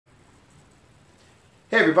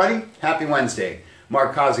Hey everybody, happy Wednesday.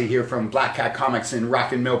 Mark Causey here from Black Cat Comics in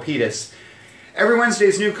Rockin' Milpitas. Every Wednesday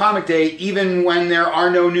is New Comic Day. Even when there are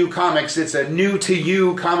no new comics, it's a new to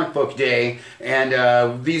you comic book day.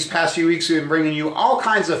 And these past few weeks we've been bringing you all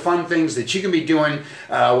kinds of fun things that you can be doing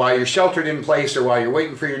while you're sheltered in place or while you're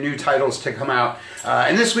waiting for your new titles to come out.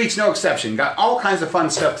 And this week's no exception. Got all kinds of fun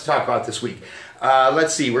stuff to talk about this week.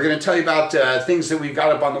 Let's see, we're going to tell you about things that we've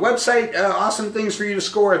got up on the website, awesome things for you to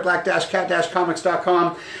score at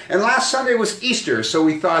black-cat-comics.com. And last Sunday was Easter, so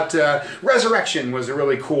we thought resurrection was a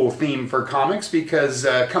really cool theme for comics because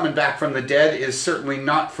coming back from the dead is certainly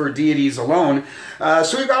not for deities alone.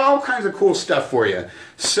 So we've got all kinds of cool stuff for you.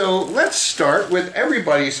 So let's start with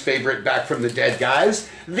everybody's favorite Back from the Dead guys,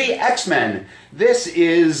 the X-Men. This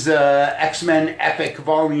is X-Men Epic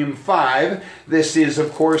Volume 5. This is,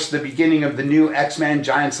 of course, the beginning of the new X-Men,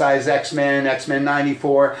 Giant Size X-Men, X-Men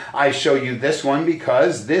 94. I show you this one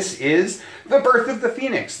because this is the birth of the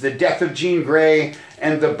Phoenix, the death of Jean Grey,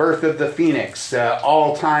 and the birth of the Phoenix.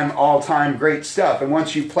 All-time great stuff. And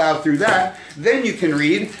once you plow through that, then you can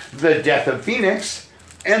read the death of Phoenix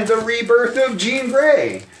and the rebirth of Jean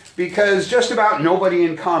Grey. Because just about nobody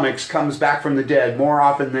in comics comes back from the dead more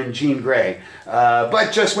often than Jean Grey.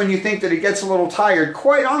 But just when you think that it gets a little tired,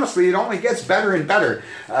 quite honestly, it only gets better and better.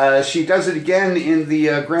 She does it again in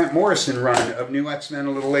the Grant Morrison run of New X-Men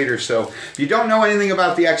a little later. So if you don't know anything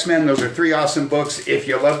about the X-Men, those are 3 awesome books. If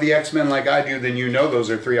you love the X-Men like I do, then you know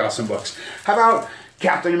those are 3 awesome books. How about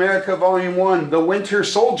Captain America Volume 1, The Winter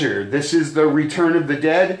Soldier. This is the return of the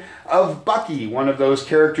dead of Bucky, one of those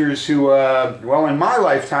characters who, well, in my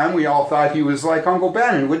lifetime, we all thought he was like Uncle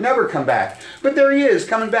Ben and would never come back. But there he is,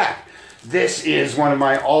 coming back. This is one of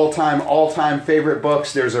my all-time favorite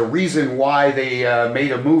books. There's a reason why they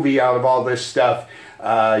made a movie out of all this stuff.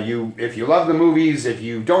 If you love the movies, if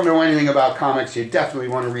you don't know anything about comics, you definitely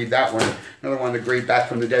want to read that one. Another one of the great Back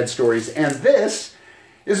from the Dead stories. And this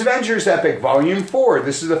is Avengers Epic Volume 4.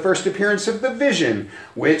 This is the first appearance of the Vision,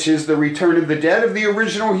 which is the return of the dead of the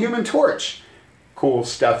original Human Torch. Cool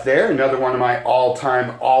stuff there. Another one of my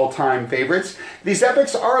all-time favorites. These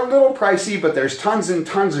epics are a little pricey, but there's tons and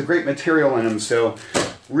tons of great material in them, so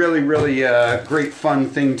really great fun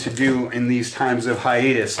thing to do in these times of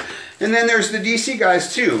hiatus. And then there's the DC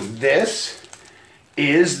guys too. This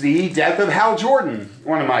is The Death of Hal Jordan,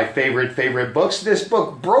 one of my favorite books. This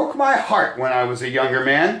book broke my heart when I was a younger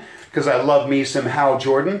man because I love me some Hal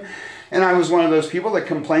Jordan. And I was one of those people that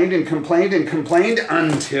complained and complained and complained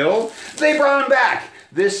until they brought him back.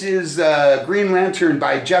 This is Green Lantern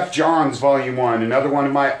by Jeff Johns, Volume 1, another one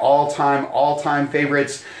of my all-time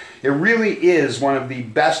favorites. It really is one of the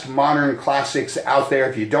best modern classics out there.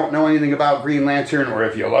 If you don't know anything about Green Lantern, or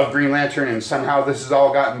if you love Green Lantern and somehow this has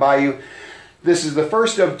all gotten by you, this is the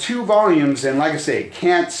first of 2 volumes, and like I say,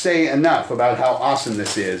 can't say enough about how awesome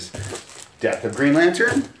this is. Death of Green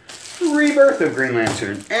Lantern, Rebirth of Green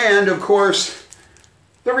Lantern, and of course,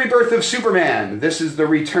 the Rebirth of Superman. This is the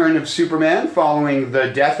return of Superman following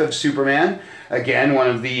the death of Superman. Again,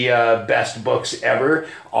 one of the best books ever,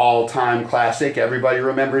 all-time classic. Everybody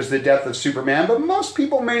remembers the death of Superman, but most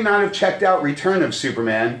people may not have checked out Return of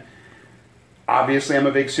Superman. Obviously, I'm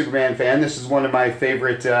a big Superman fan. This is one of my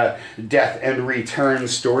favorite death and return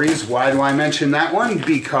stories. Why do I mention that one?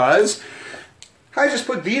 Because I just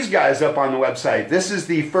put these guys up on the website. This is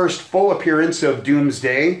the first full appearance of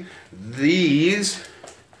Doomsday. These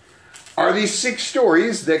are the 6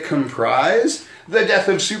 stories that comprise the death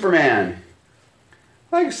of Superman.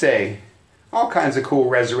 Like I say, all kinds of cool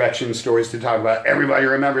resurrection stories to talk about. Everybody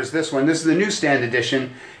remembers this one. This is the newsstand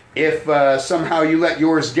edition. If somehow you let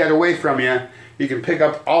yours get away from you, you can pick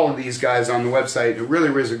up all of these guys on the website. It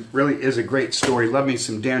really is a great story. Love me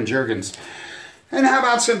some Dan Jurgens. And how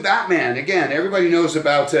about some Batman? Again, everybody knows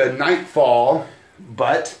about Nightfall,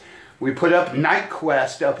 but we put up Night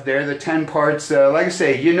Quest up there, the 10 parts. Like I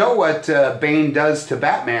say, you know what Bane does to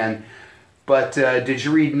Batman, but did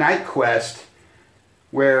you read Night Quest,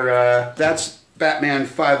 where that's Batman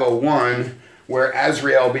 501, where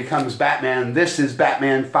Azrael becomes Batman. This is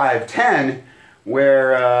Batman 510,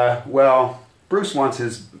 where, well, Bruce wants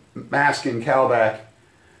his mask and cowl back.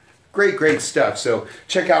 Great stuff. So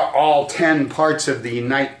check out all 10 parts of the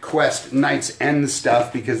Night Quest Night's End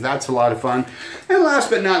stuff because that's a lot of fun. And last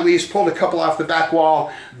but not least, pulled a couple off the back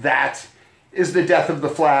wall. That is the death of the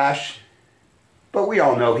Flash. But we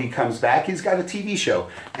all know he comes back. He's got a TV show.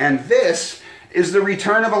 And this is the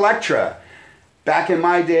return of Elektra. Back in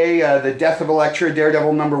my day, the death of Elektra,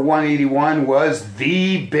 Daredevil number 181, was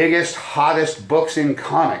the biggest, hottest books in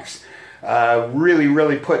comics.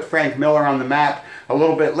 Really put Frank Miller on the map. A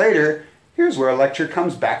little bit later, here's where Elektra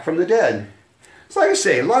comes back from the dead. So like I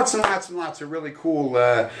say, lots and lots and lots of really cool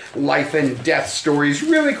life and death stories.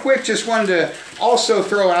 Really quick, just wanted to also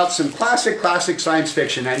throw out some classic science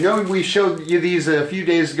fiction. I know we showed you these a few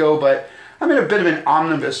days ago, but I'm in a bit of an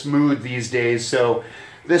omnibus mood these days. So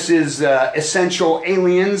this is Essential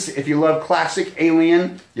Aliens. If you love classic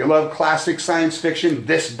Alien, you love classic science fiction,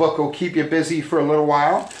 this book will keep you busy for a little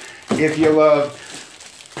while. If you love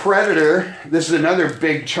Predator, this is another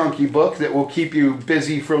big chunky book that will keep you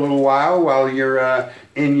busy for a little while you're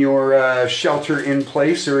in your shelter in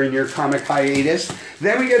place or in your comic hiatus.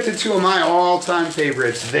 Then we get to two of my all-time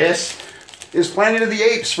favorites. This is Planet of the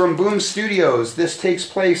Apes from Boom Studios. This takes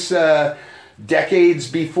place decades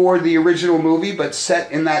before the original movie, but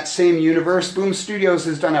set in that same universe. Boom Studios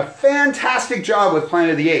has done a fantastic job with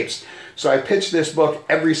Planet of the Apes. So I pitch this book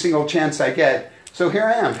every single chance I get. So here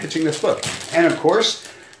I am pitching this book. And of course,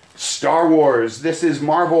 Star Wars. This is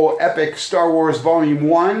Marvel Epic Star Wars Volume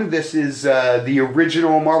 1. This is the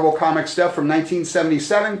original Marvel comic stuff from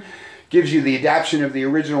 1977. Gives you the adaptation of the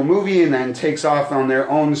original movie and then takes off on their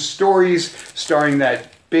own stories, starring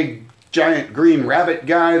that big giant green rabbit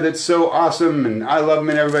guy that's so awesome, and I love him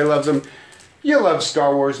and everybody loves him. You love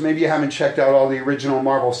Star Wars. Maybe you haven't checked out all the original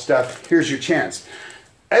Marvel stuff. Here's your chance.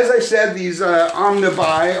 As I said, these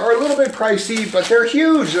omnibuy are a little bit pricey, but they're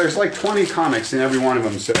huge. There's like 20 comics in every one of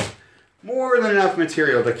them, so more than enough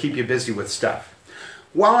material to keep you busy with stuff.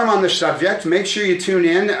 While I'm on the subject, make sure you tune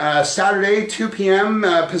in. Saturday, 2 p.m.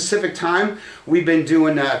 Pacific time, we've been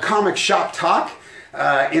doing Comic Shop Talk,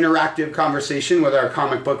 interactive conversation with our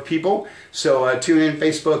comic book people. So tune in,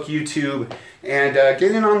 Facebook, YouTube, and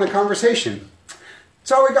get in on the conversation.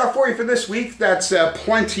 That's all we got for you for this week. That's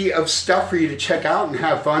plenty of stuff for you to check out and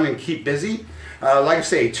have fun and keep busy. Like I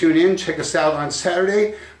say, tune in, check us out on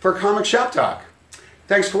Saturday for Comic Shop Talk.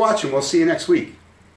 Thanks for watching. We'll see you next week.